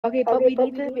Okay, but we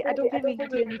need to. I don't think we can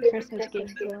do any Christmas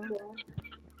games though.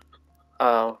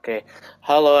 Okay.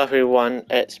 Hello everyone,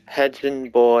 it's Pigeon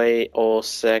Boy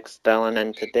 06 Dylan,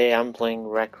 and today I'm playing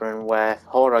Requiem with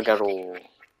Horrorgirl.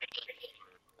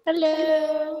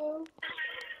 Hello.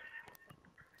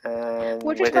 And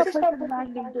We're just not playing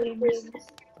random games.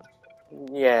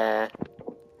 yeah.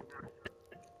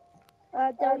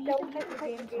 Del, you can pick the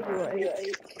games you like.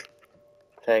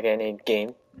 Pick any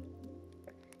game.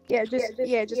 Just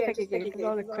pick a game because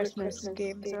all the Christmas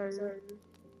games are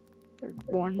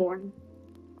boring.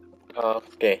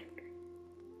 Okay.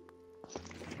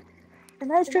 And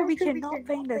that's true. We cannot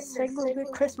find a single good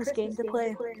Christmas game to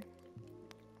play.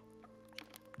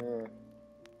 Hmm.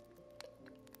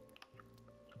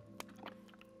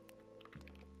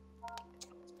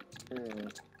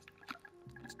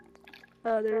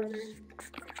 There's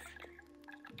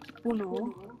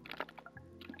Uno.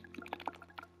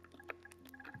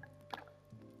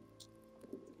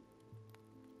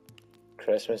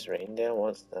 Christmas reindeer?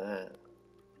 What's that?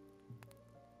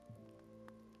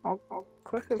 Oh,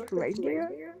 Christmas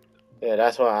reindeer? Yeah,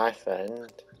 that's what I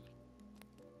found.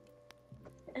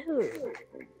 Ew.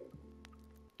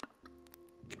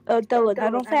 Dylan, I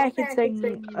don't think I can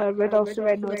sing Rudolph the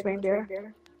Red-Nosed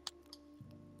Reindeer.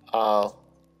 Oh.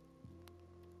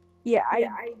 Yeah,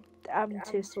 I'm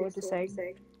too sore to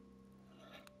sing.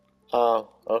 Oh,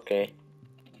 okay.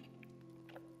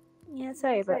 Yeah,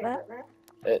 sorry about that.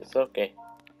 It's okay.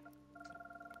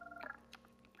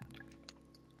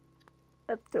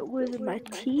 After losing my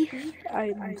teeth,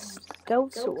 I'm still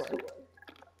sore.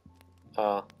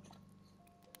 Oh.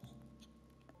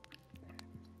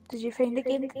 Did you find a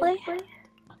game to play?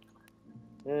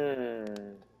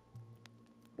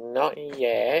 Not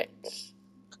yet.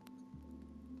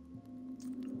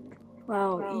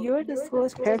 Wow, you're the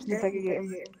slowest person to pick a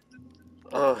game.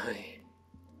 Oh.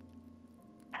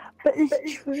 But it's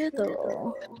true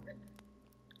though.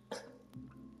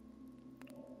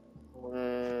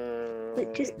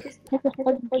 Like just pick a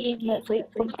fun game that's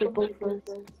like comfortable for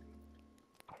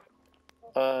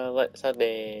us. Let's have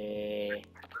a...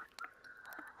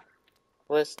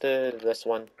 Let's do this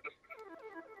one.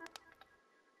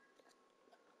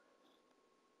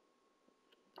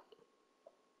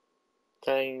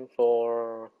 Time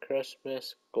for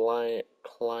Christmas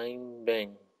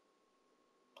climbing.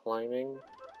 Climbing?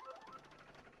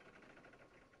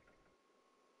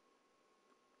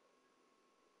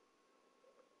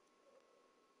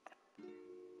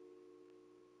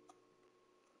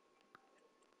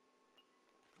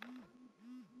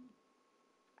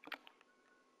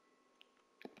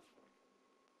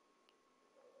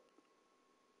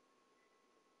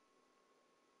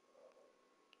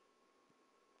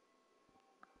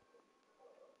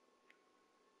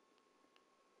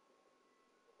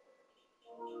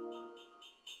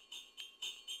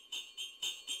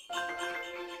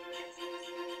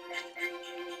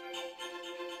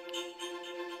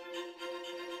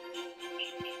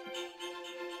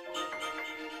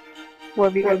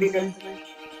 What have you gone to?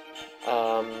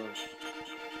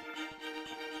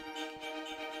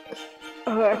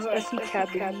 Oh, I see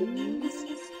cabins.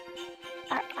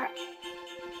 Ice.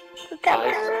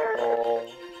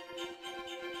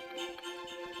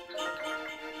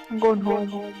 I'm going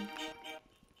home.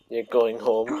 You're going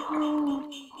home?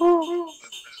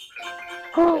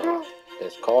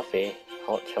 There's coffee,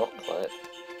 hot chocolate.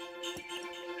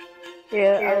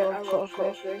 Yeah, I love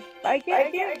coffee. I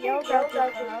get yelled at for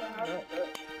having it.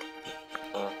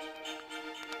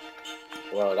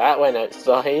 Well, that went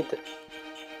outside.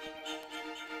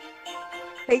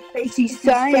 She's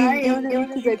sighing, you know,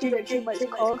 because I drink too much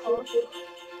coffee.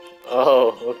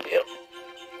 Oh, okay.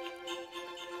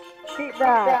 Take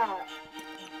that.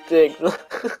 Dig.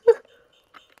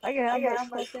 I can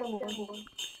have my phone.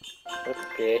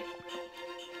 Okay.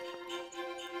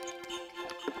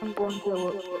 I'm going to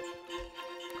look.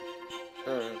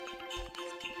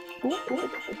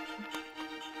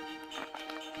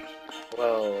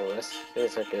 Well, this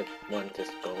is a good one to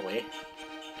go away.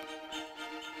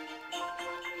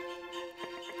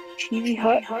 TV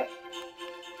Hut.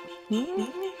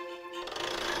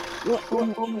 What's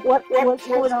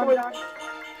going on?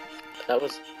 That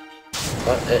was...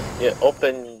 you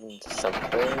opened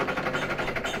something.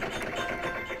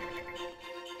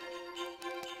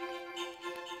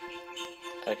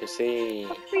 I can see...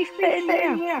 We fit in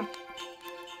there.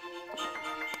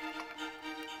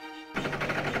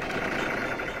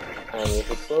 And we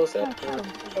can close it.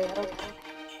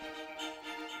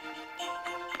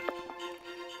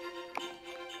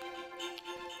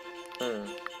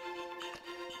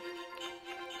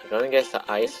 I'm gonna guess the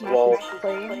ice wall.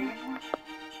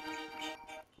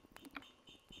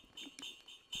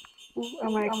 Ooh,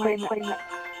 I'm gonna claim it.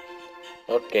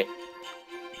 Okay.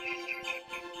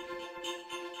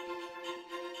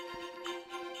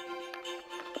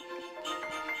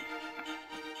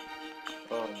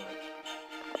 Oh my.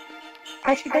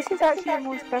 Actually, this is actually the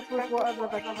most difficult what I've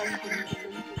ever tried.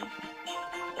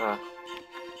 Ah.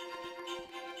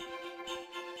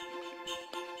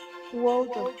 World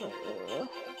of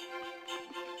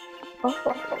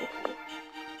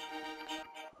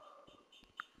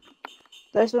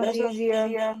This one's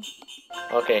easier.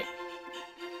 Okay.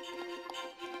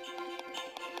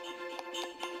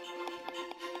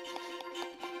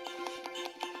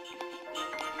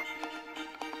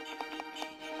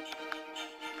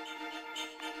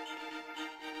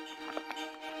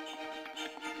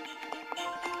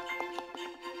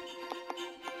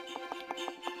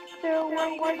 So, what are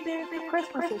you gonna do for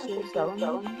Christmas this year,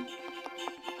 Dylan?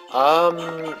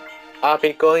 I'll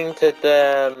be going to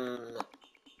the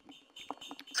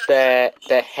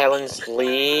Helen's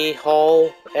Lee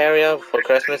Hall area for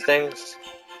Christmas things.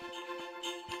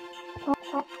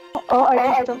 Oh,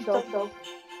 I just jumped off.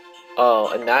 Oh,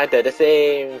 and I did the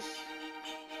same.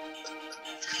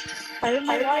 I don't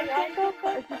know why I jumped off,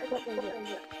 but I just jumped over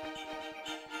it.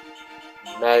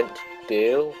 Mount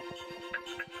Dew.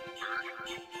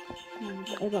 I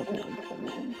don't know.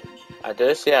 I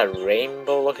do see a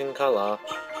rainbow looking colour.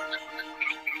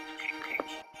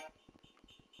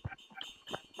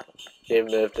 You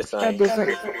moved the sign.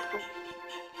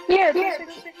 Yeah,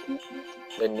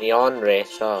 The neon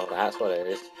race, oh, that's what it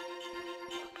is.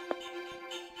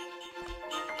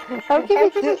 I'll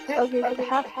give it to. Okay,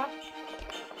 half.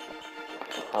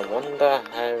 I wonder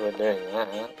how we're doing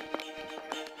that.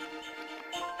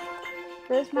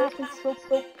 This map is so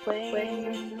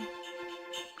plain.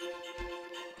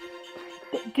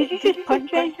 Did you just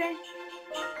punch in?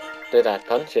 Did I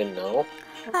punch in? No.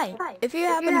 Hi. If you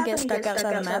happen to get stuck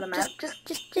outside the map,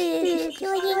 just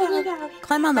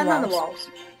climb on the walls.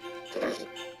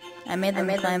 I made them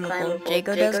climbable.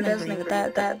 Jago doesn't agree with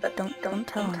that, but don't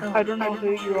tell him. I don't know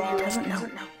who you are. He doesn't know.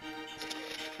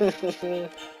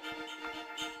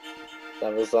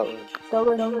 That was something.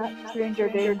 Dylan, stranger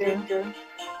danger.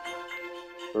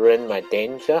 We're in my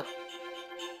danger.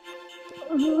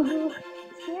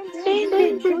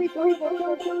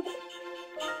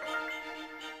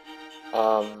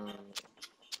 I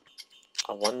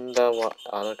wonder what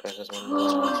other Christmas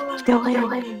one.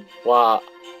 Dylan, What?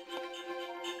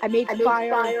 I made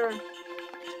fire.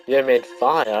 You made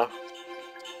fire?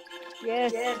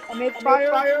 Yes, I made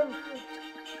fire.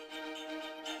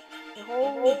 The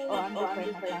whole. Oh, I'm just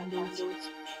playing my candles.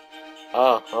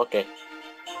 Oh, okay.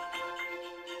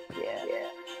 Yeah.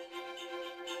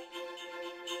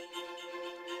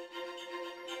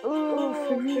 Ooh,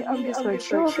 for me, I'm just like,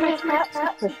 show off my cats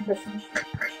for Christmas.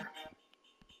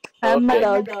 And my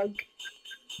Okay. dog.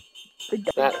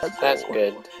 That's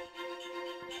good.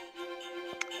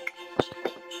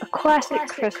 A classic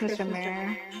Christmas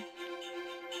America.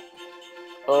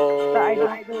 Oh. But I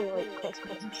don't really like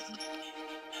Christmas.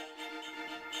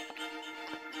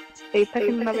 Are you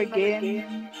picking another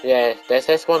game? Yeah, there's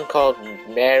this one called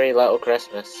Merry Little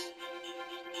Christmas.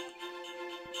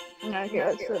 Okay,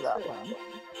 let's do that one.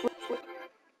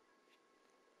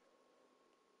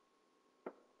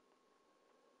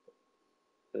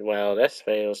 Well, this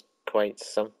feels quite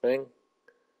something,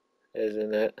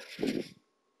 isn't it?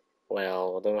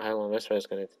 Well, I don't know how long this one's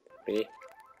going to be.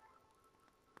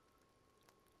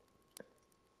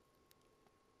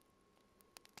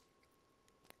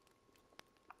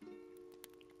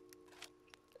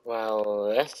 Well,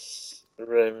 this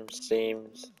room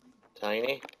seems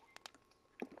tiny.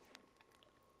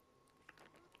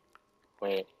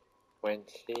 Wait, when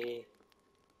she...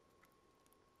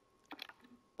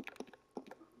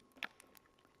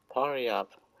 Hurry up,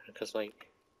 because like...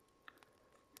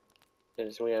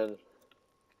 It's weird.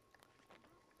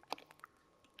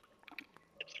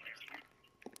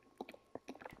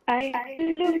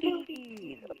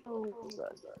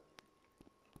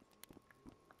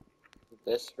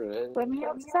 This room... Let me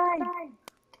outside.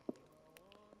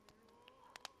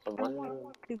 I I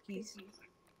want cookies.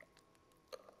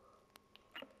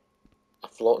 A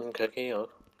floating cookie, oh.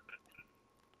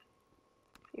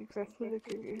 Exactly the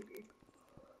cookie.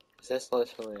 Is this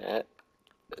literally it?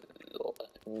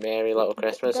 Merry Little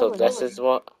Christmas, so this is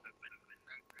what?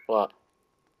 What?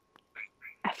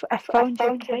 I found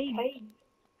your time.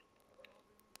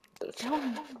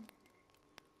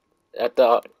 A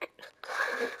duck.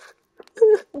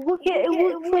 Look at it,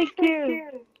 looks like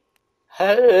you.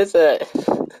 How is it?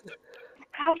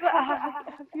 Have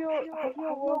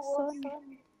your son?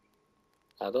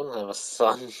 I don't have a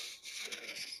son.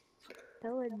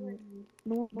 Dylan,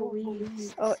 no one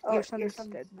believes. Oh, your son's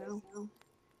dead now.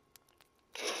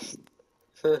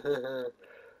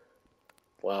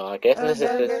 Well, I guess this is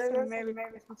Dylan, just... there's a Merry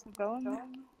Christmas to Dylan.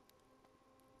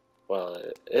 Well,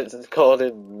 it's called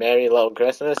a Merry Little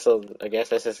Christmas, so I guess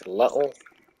this is little.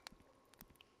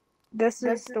 This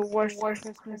is the worst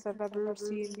Christmas I've ever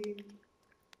seen.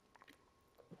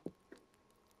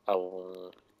 I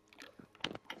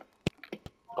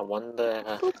wonder if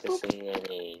I have to see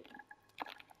any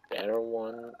better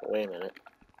one. Wait a minute.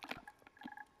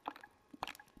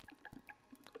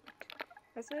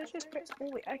 I said it's just pick. Oh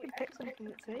wait, I can pick something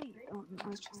that's right. Oh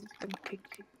no, it's just a pig.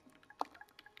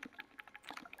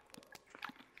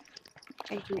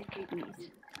 I hate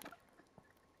piggies.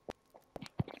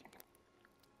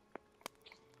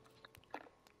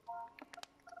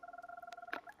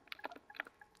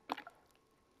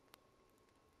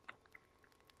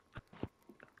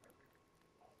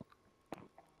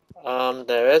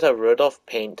 There is a Rudolph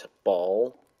paint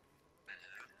ball.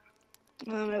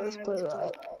 Let's play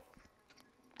that.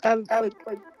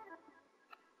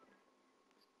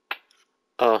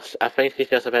 Oh, I think she's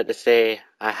just about to say,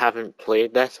 I haven't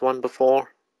played this one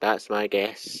before. That's my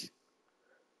guess.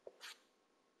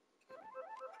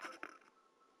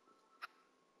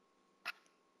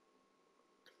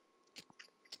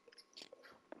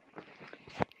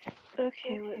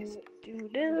 Okay, let's do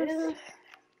this.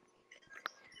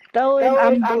 Dylan,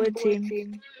 I'm blue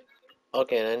team.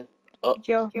 Okay then. Oh,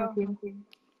 Joe, team.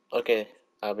 okay,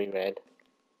 I'll be red.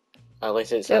 At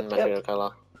least it's Yep, in my yep. favorite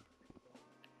colour.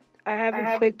 I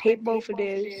haven't played paintball for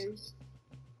days.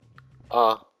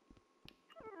 Ah,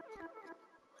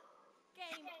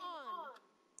 Game on.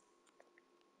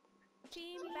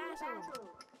 Team battle.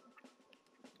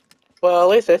 well, at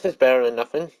least this is better than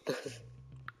nothing.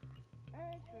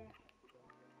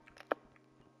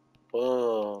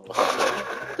 Whoa.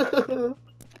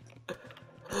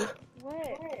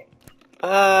 What?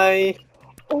 Hi.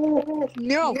 Oh,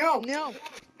 no. Go.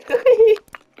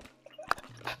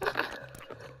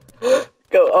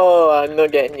 Oh, I'm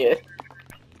not getting you.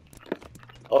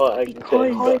 Oh, I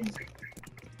Because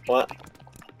What?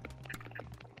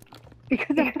 I'm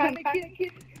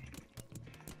panicking.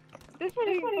 This one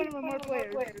is one of my more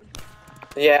players.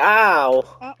 Yeah. Ow.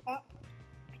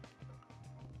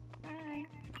 Hi.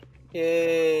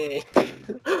 Yay.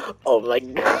 Oh my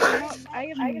god. I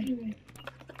am.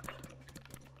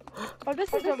 Oh,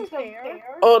 this is unfair.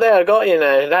 Oh, there, I got you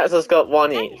now. That's just got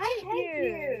one each. I hate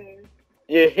you.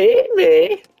 You hate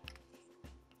me?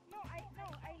 No, I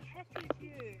hated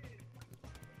you.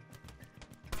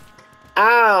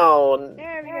 Ow.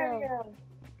 There we go.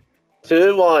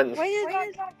 2-1. Why is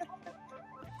that?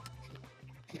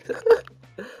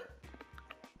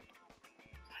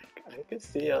 I can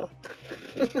see ya.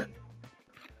 Oh,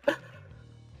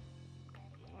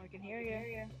 I can hear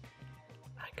you.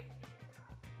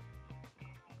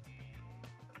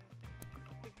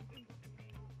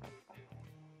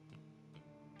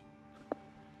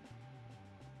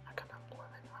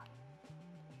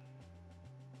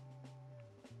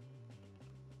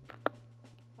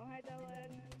 Oh, hi,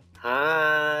 Dylan.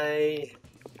 Hi.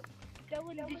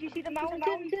 Dylan, did you see the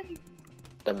mountain?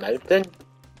 The mountain?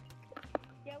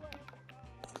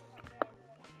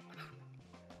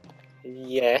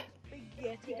 Yeah. Big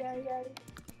Yeti guy.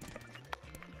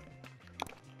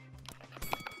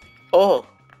 Oh.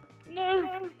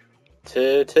 No.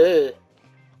 2-2.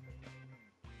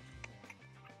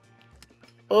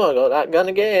 Oh, I got that gun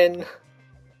again.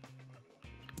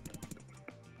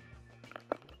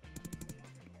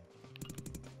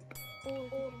 No.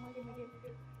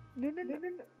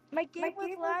 My game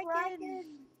was lagging.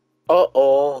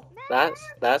 Uh-oh.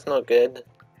 That's not good.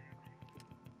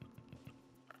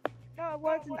 No, I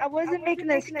wasn't. I wasn't making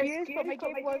an excuse, but my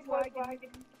game was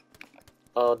lagging.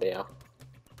 Oh dear.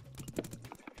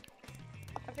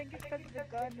 I think it's because of the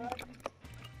gun.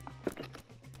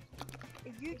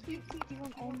 If you keep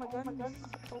stealing all my guns.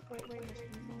 Oh, wait.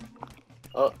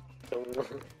 Oh.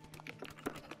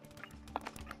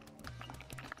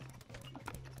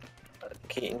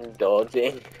 Keaton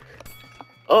dodging.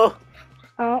 Oh.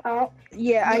 Oh.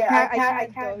 Yeah, I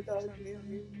can't dodge.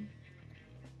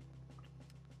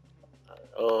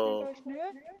 Oh.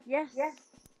 Yes.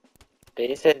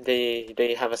 They said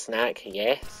they have a snack.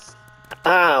 Yes.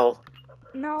 Ow.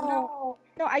 No,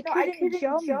 I couldn't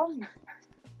jump.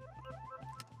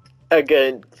 I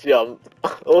can jump.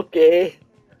 Okay.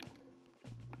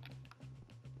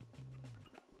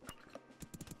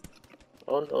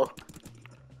 Oh no.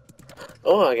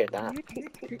 Oh, I get that.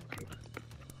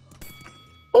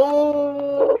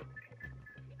 Oh.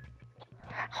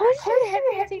 How did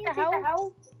you hit me the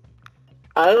house?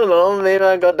 I don't know, maybe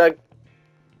I got that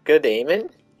good aiming?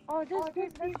 Oh,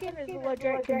 this game is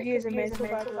legit confusing me so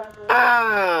badly.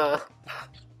 Ah!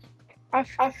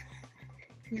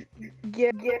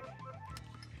 Yeah.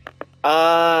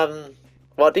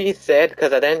 What you said?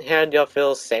 Because I didn't hear your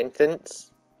full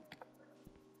sentence.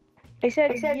 I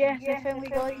said yes, I finally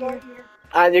got you.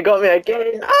 And you got me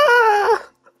again. Ah!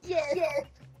 Yes.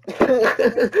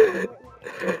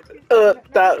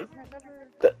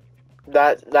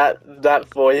 That Never.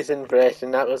 that voice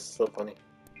impression, that was so funny.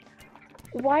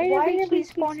 Why do they keep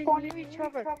spawning near each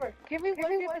other? Can we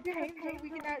wonder the times when we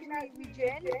can actually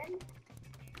regen?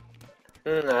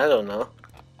 I don't know.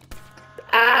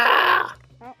 Ah!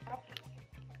 Oh.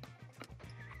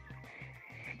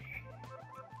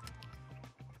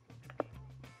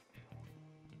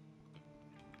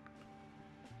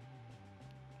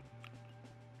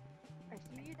 I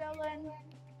see you, Dylan.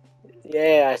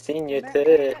 Yeah, I seen you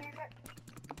too.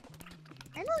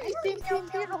 I know you see me out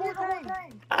here the whole time.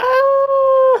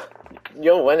 Ah!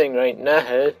 You're winning right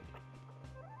now.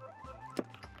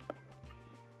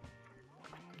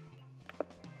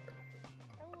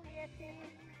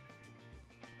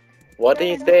 What do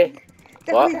you say?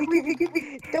 What? We could be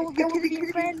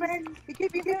friends. We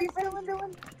could be friends,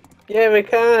 Dylan. Yeah, we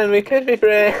can. We could be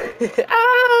friends.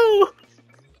 Ow!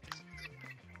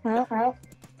 Huh?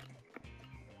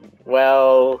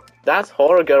 Well, that's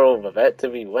Horrorgirl with it to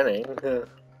be winning.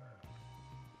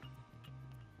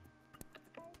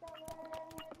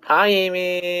 Hi,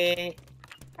 Amy.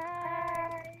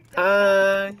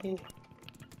 Hi.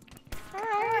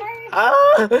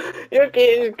 Ah! You're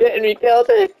getting me killed.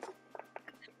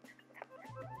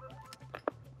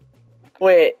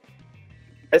 Wait.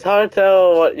 It's hard to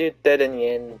tell what you did in the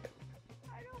end.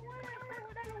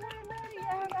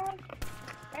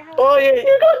 Oh,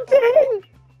 you got 10!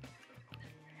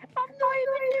 I'm not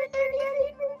even doing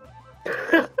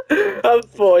anything. Her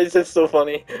voice is so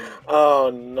funny. Oh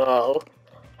no.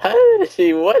 How is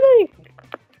she winning?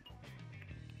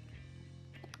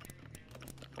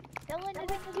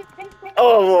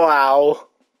 Oh wow.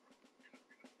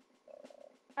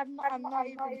 I'm not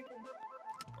even.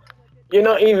 You're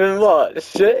not even what?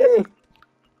 Shitting?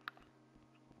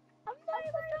 I'm not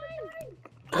even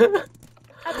trying.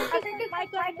 I think it's my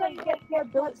gun like gets more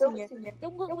bullets in you.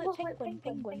 Don't look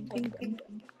penguin.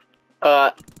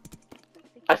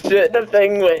 I shoot the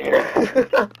penguin.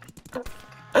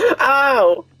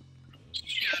 Ow!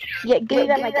 Yeah, give me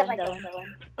that my gun, Dylan.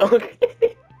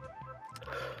 Okay.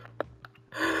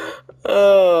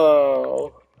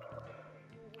 Oh.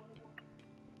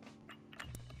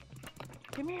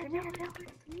 Come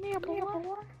here, boy.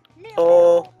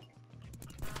 Oh.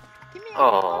 Come here,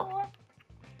 Aw. boy.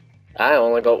 I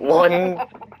only got one.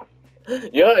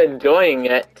 You're enjoying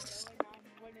it.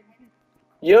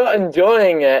 You're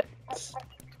enjoying it.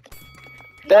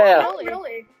 There. Not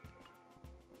really.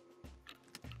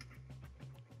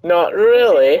 Not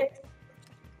really.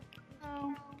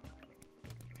 No.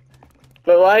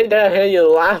 But why the hell are you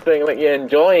laughing like you're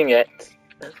enjoying it?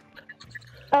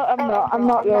 Oh, I'm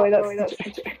not really.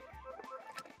 That's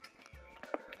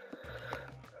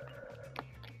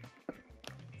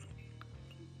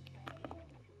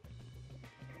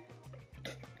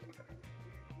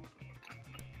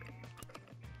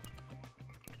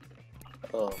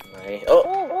Oh my. Oh,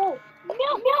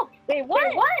 Oh, no. Wait, what?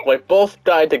 we both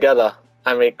died together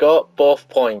and we got both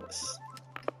points.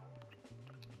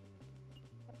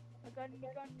 A gun.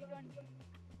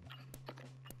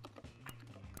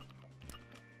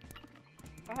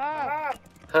 Aha.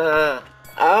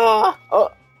 Ah!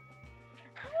 Oh!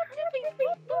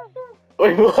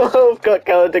 We both got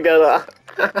killed together.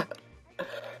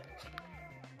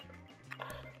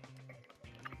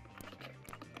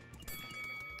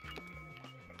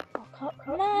 Oh,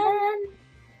 come on.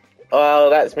 Well,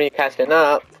 that's me catching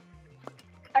up.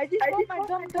 I just want my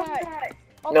gun back.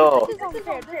 Oh, No. This is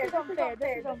unfair.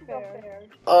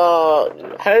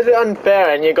 Oh, how is it unfair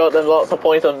and you got them lots of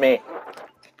points on me?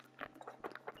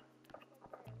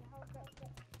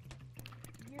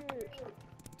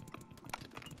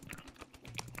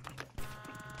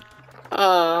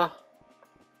 Ah.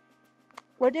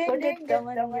 We're doing good,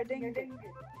 Dylan. We're doing good.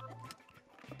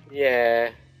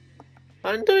 Yeah.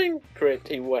 I'm doing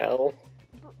pretty well.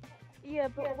 Yeah,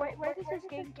 but why does this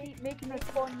game keep making us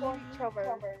spawn near each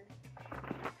other?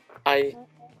 I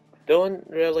don't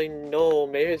really know.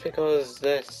 Maybe it's because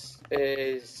this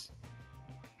is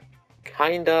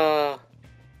kinda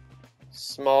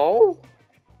small?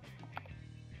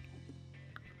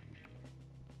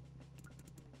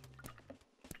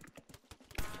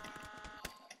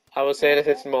 I would say this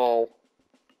is small.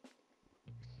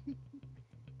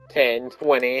 10,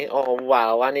 20. Oh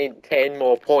wow, I need 10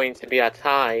 more points to be a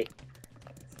tie.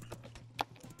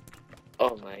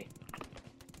 Oh my.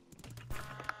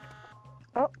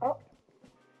 Oh.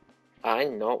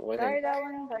 I'm not winning. Sorry, that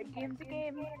one. That game's a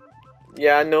game.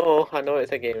 Yeah, I know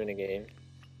it's a game in a game.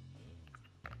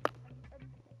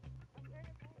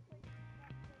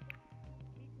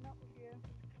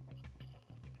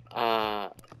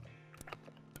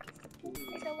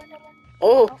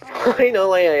 Oh,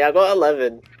 finally, I got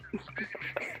 11.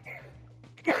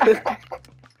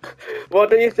 What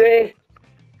did you say?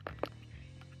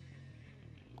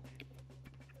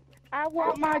 I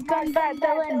want my gun back,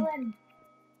 Dylan.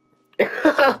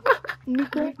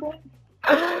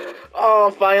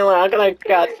 Oh, finally, I'm gonna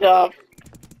catch up.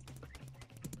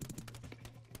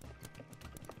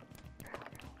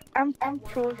 I'm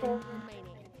frozen.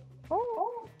 Remaining.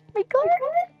 Oh my god.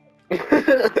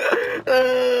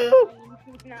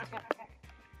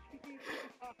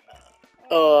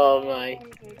 Oh my.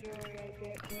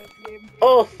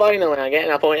 Oh, finally, I'm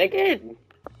getting a point again.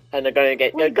 And they're gonna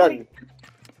get your gun.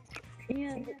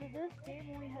 Yeah, so this game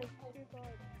only has 2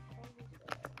 guns.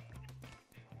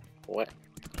 What?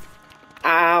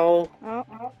 Ow.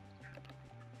 Oh.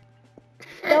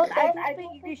 Don't, I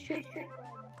think you should.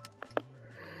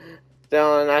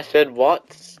 Dylan, I said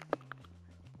what?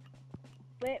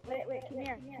 Wait, come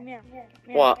here.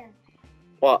 What?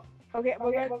 What? Okay,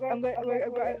 I'm gonna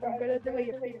do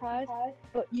a free pass,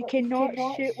 but you cannot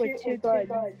shoot with 2 guns.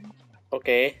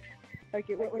 Okay.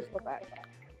 Okay, let's go back.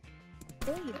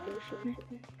 Oh, you bullshit.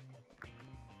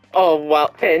 Oh, well,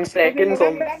 10 seconds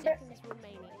on. Seconds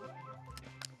remaining.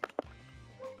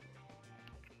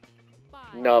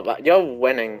 5, No, but you're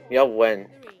winning. You'll win.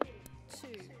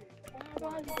 3, 2,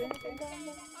 1.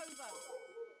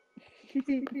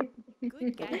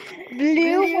 Good game.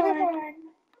 Blue one.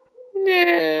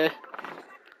 Yeah.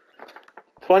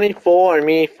 24 and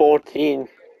me 14.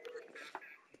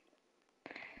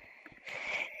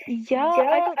 Yeah,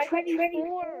 I got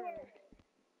 24.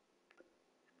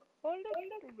 Oh, look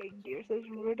at the reindeer. Says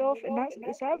Rudolph, and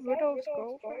is that Rudolph's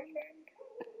girlfriend?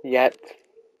 Yep.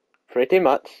 Pretty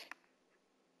much.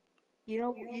 You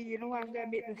know I'm gonna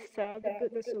make this sad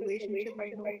about this relationship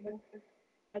I know.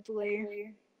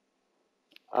 Actually,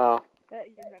 Oh.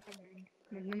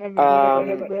 Never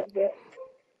mind.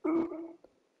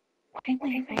 Okay,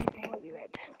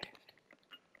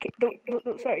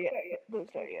 don't start yet.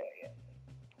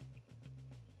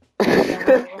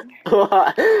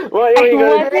 What? What are you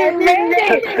gonna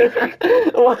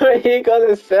What are you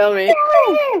gonna tell me?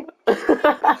 Oh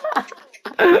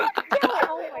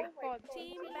my god.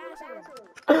 Team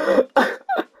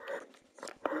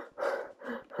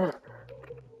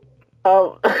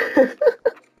battle.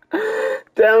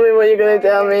 Tell me what you're gonna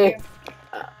tell me.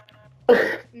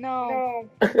 No.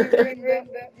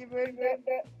 You ruined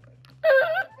it.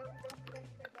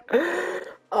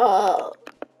 Oh.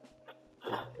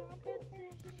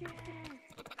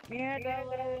 Yeah,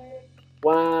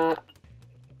 What?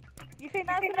 you think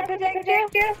that's gonna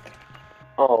protect you?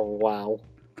 Oh wow.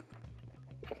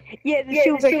 Yeah, the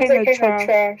shields are kind of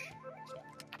trash.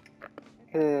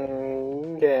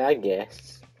 Yeah, I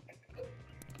guess.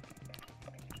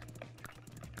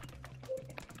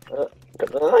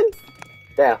 Come on.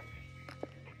 There.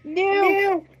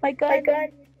 No! My gun.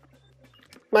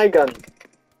 My gun.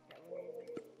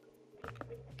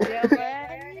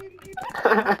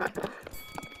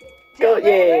 Go,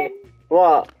 yeah.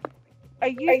 What? Are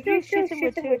you still shooting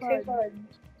with 2 guns?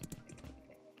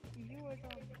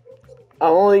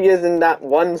 I'm only using that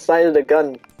one side of the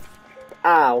gun.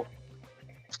 Ow.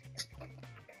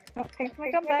 Okay, can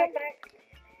I come back?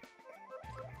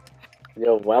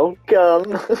 You're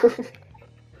welcome.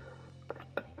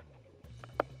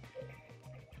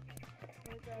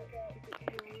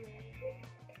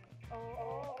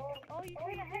 Oh, you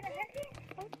trying to hit it?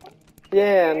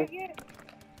 Yeah.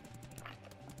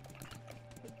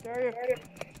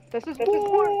 This is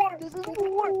war!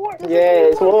 Yeah,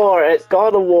 it's war. It's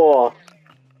God of War.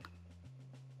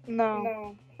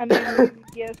 No. I mean,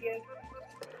 yes.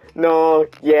 No,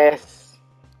 yes.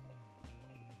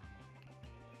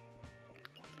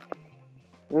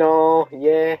 No,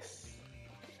 yes.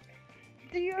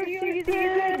 Dear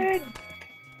season!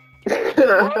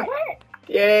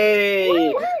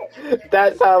 Yay!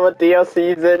 That's our deal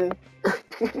season.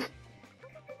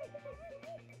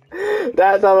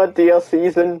 That's our deal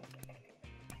season.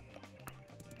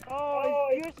 Oh,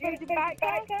 you're supposed to back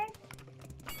up?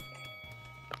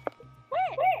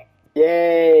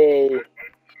 Yay!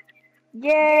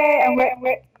 Yeah, I'm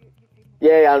wreck.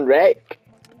 Yay, I'm wreck.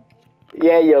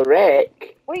 Yeah, you're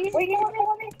wreck. What are you saying?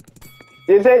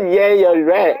 You said yeah, you're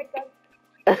wreck.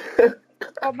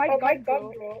 Oh my god,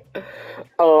 bro.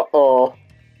 Oh.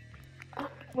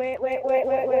 Wait.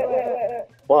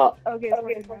 What? Okay,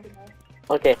 it's working now.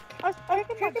 Okay. I was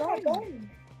checking my gun.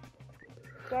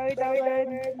 Sorry,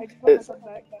 darling. I just want to come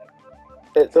back.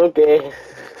 It's okay.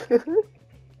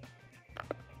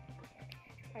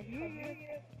 I hear you.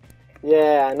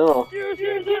 Yeah, I know.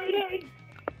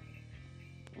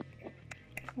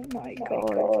 Oh my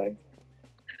god.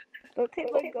 Don't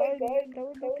take my gun.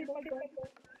 Don't take my gun.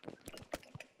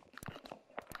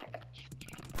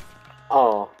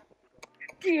 Oh.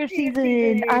 Deer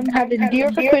season. I'm having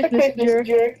deer for Christmas,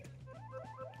 deer.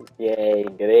 Yay,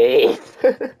 great.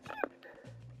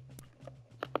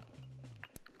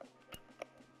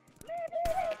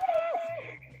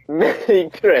 Merry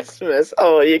Christmas.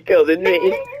 Oh, you killed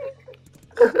me.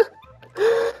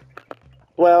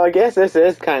 Well, I guess this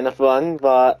is kind of fun,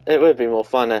 but it would be more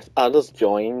fun if others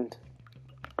joined.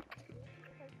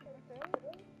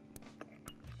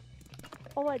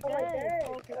 Oh, I did.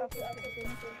 Okay,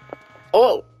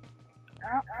 Oh!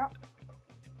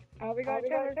 Oh, we got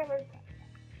Trevor.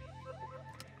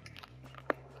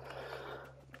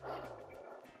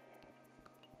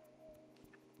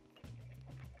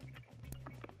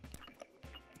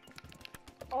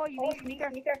 Oh, you need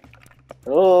sneaker.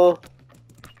 Oh!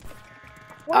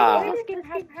 What this game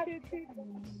has two?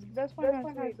 This one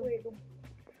has two.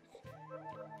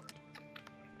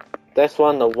 This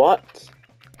one, the what?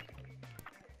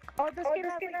 Oh, this game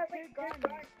has two guns.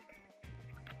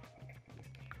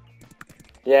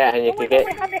 Yeah, and you can get...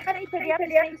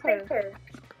 Sniper.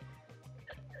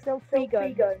 So free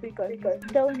guns.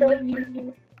 Don't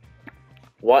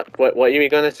What are you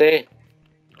gonna say?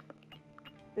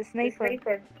 the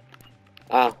sniper.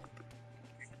 Ah,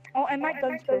 Oh, and my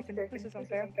gun's broken. This is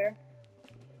unfair.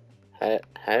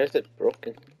 how is it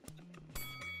broken?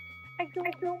 I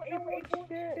don't know what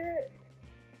shit.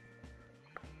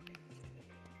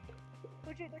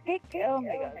 Would you take? Oh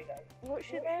my god. What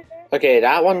should I? Okay,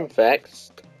 that one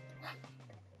fixed.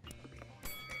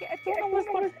 Yeah, I don't know what's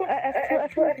going on. I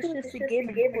feel like it's just a game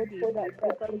and body that the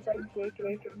gun's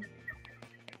broken.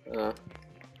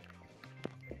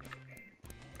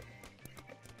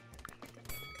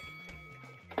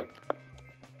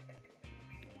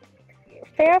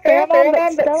 Fair,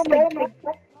 but still,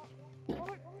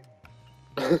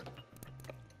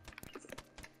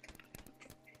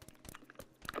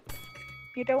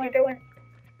 You're doing.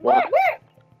 What?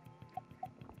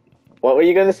 What were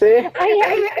you gonna say?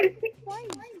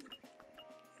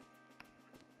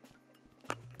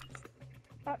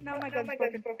 Oh, no, my gun's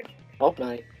broken. Oh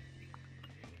my.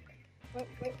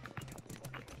 Wait.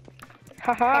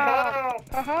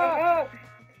 Haha.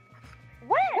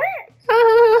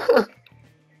 What?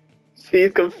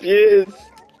 She's confused.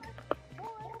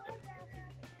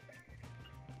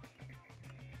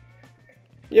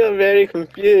 You're very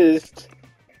confused.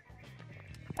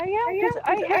 I am, because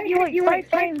I hit you like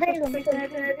 5 times for some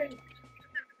reason.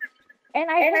 And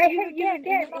I hit you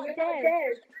again, and you're not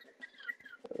dead.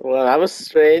 Well, that was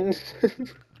strange.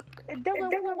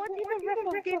 Dylan, what even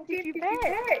rip-off game did you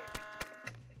bet?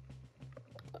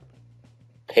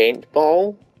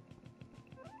 Paintball?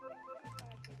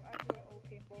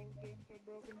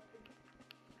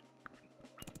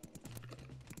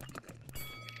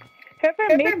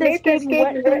 Whoever made this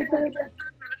game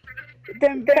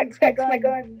then fix my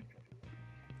gun.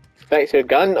 Fix your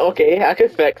gun? Okay, I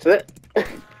could fix it.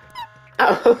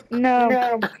 Ow.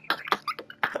 No.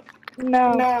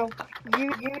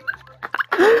 You.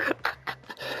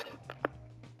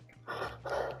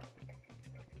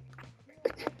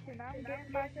 I'm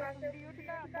getting myself some view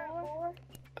tonight, boy.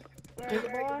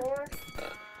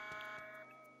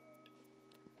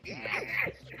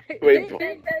 Where's the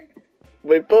boy?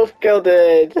 We both killed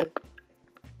it.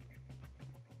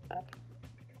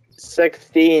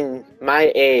 16,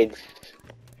 my age.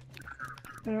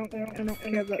 I don't care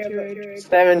about your age.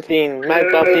 17, my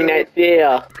birthday next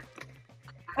year.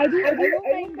 I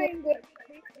don't mind what.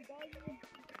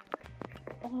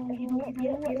 Oh, you know what?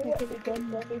 I could have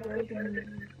done that.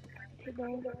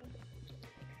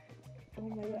 Oh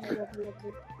my god, I love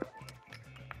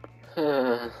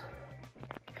you.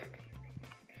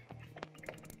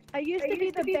 I used to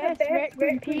be the best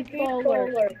Rec-Room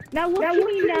paintballer. Now look at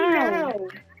me now.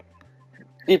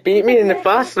 You beat me in the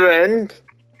first round.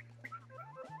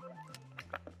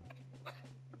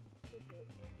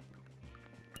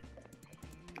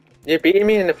 You beat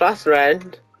me in the first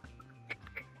round.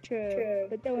 True,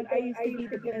 but then I used to be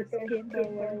the best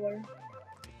paintballer.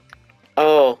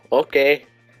 Oh, okay.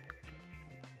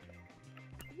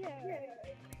 Yeah.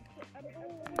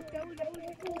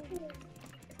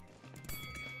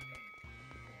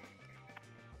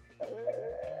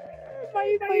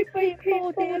 my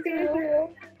paintball days.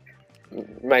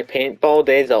 My paintball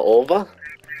days are over?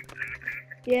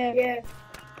 Yeah.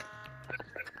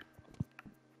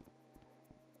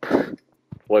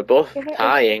 We're both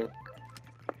tying.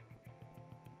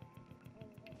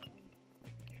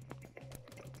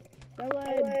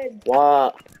 Dylan,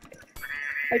 What?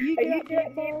 are you good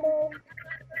at paintball?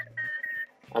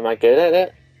 Am I good at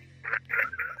it?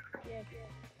 Yeah.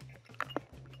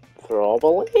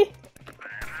 Probably.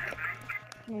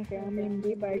 Okay, I mean,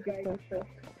 be very good for.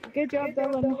 Good job,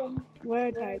 Dylan.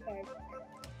 We're tied.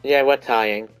 Yeah, we're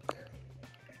tying.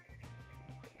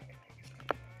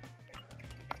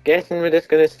 Guessing we're just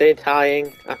gonna stay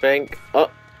tying, I think. Oh,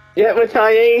 yeah, we're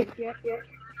tying! Yeah.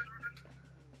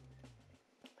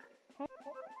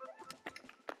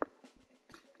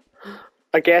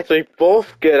 I guess we're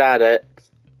both good at it.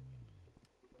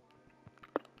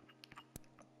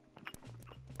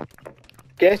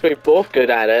 Guess we're both good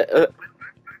at it.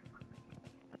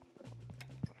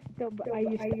 So, but I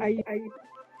used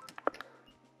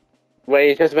Were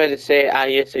you just about to say, are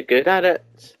you so good at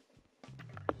it?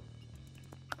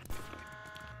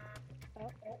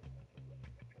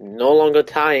 No longer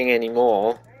tying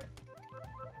anymore.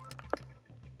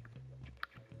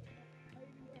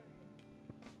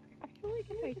 I feel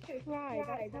like if I try,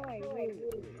 that's how I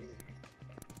lose.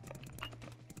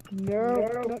 No,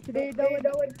 not today,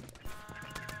 Dylan.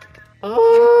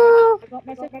 Oh! I got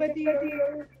my sympathy.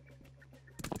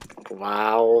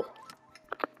 Wow.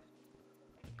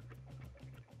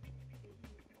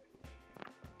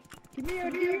 Give me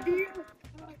a deal.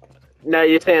 Now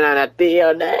you're saying I'm a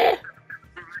deal there.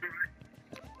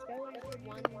 1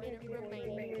 minute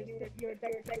remaining.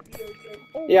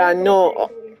 Yeah, I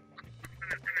know.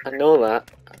 I know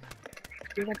that.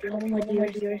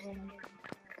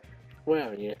 Where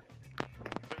are you?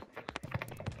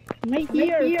 Right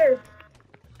here.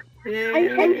 Yeah. I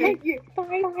hit you 5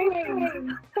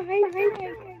 times. 5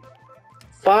 times.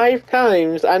 5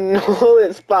 times? I know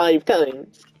it's 5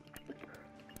 times.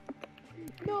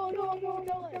 No.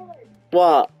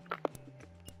 What?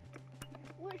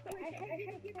 Look, I hit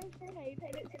you the first time,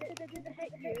 and it said I didn't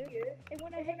hit you. And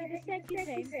when I hit you the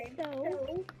second time,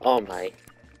 so. Oh my.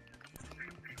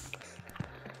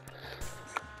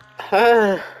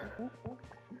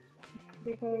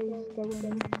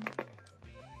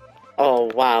 Oh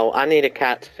wow, I need to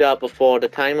catch up before the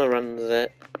timer runs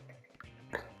it.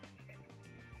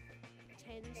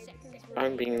 10 seconds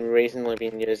I've remaining. recently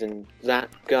been using that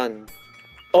gun.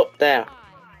 Oh, there.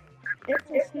 5,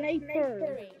 It's a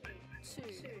sniper. 3, 2,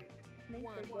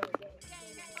 1.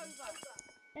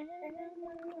 Game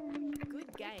over.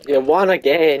 Good game. You won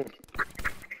again.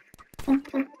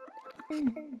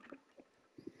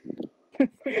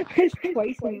 It's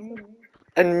twice now.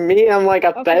 And me, I'm like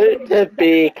about to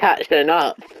be catching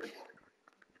up.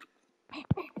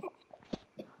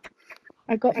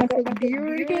 I got myself a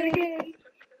beer again.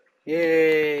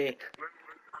 Yay.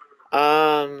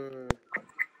 How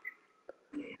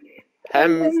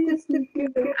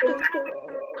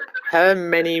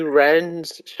many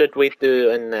rounds should we do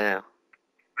in there?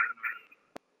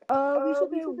 We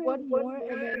should do one more,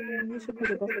 and then we should put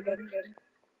it back again.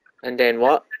 And then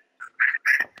what?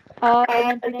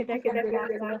 And then take it back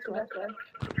and do after this one.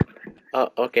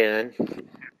 Oh, okay then.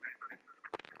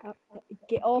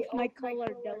 Get off my color,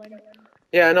 Dylan.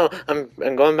 Yeah, I know. I'm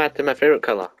going back to my favorite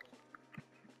color.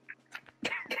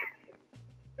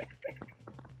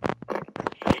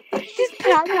 Just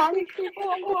tell me.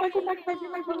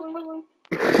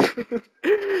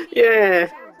 Yeah.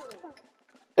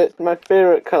 It's my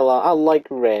favorite color. I like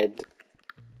red.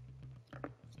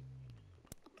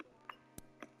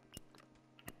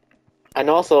 And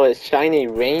also it's shiny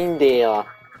reindeer.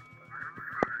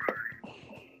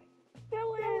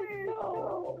 Dylan,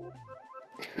 no.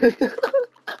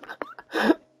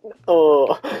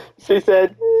 Oh, she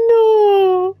said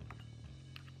no.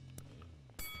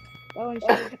 Oh,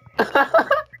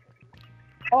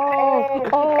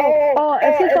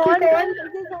 is this on?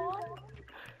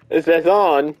 Is this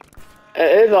on?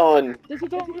 It is on. This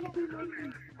is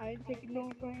on. I ain't taking no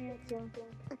for an answer.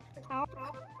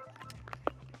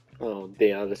 Oh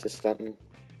dear, this is something.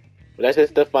 This is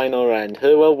the final round.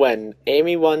 Who will win?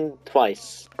 Amy won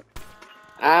twice.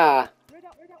 Ah,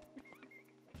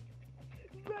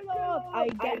 I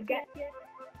get it.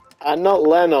 I'm not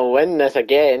letting her win this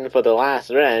again for the last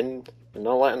round. I'm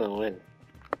not letting her win.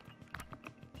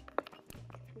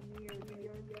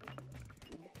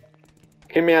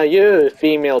 Come here, you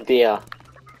female deer.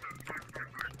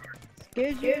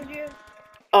 Excuse you.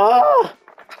 Oh!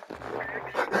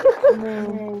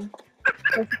 No.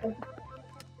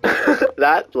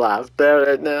 That's laughter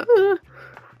right now.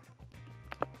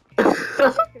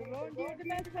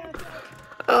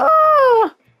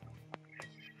 Oh!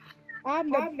 I'm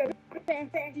the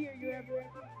best deer you ever.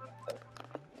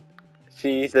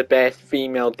 She's the best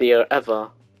female deer ever.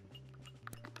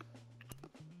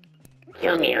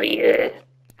 Come here, you.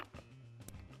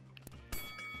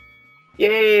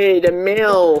 Yay, the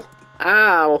male!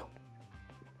 Ow!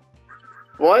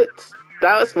 What?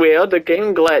 That was weird, the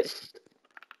game glitched.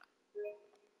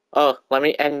 Oh, let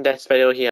me end this video here.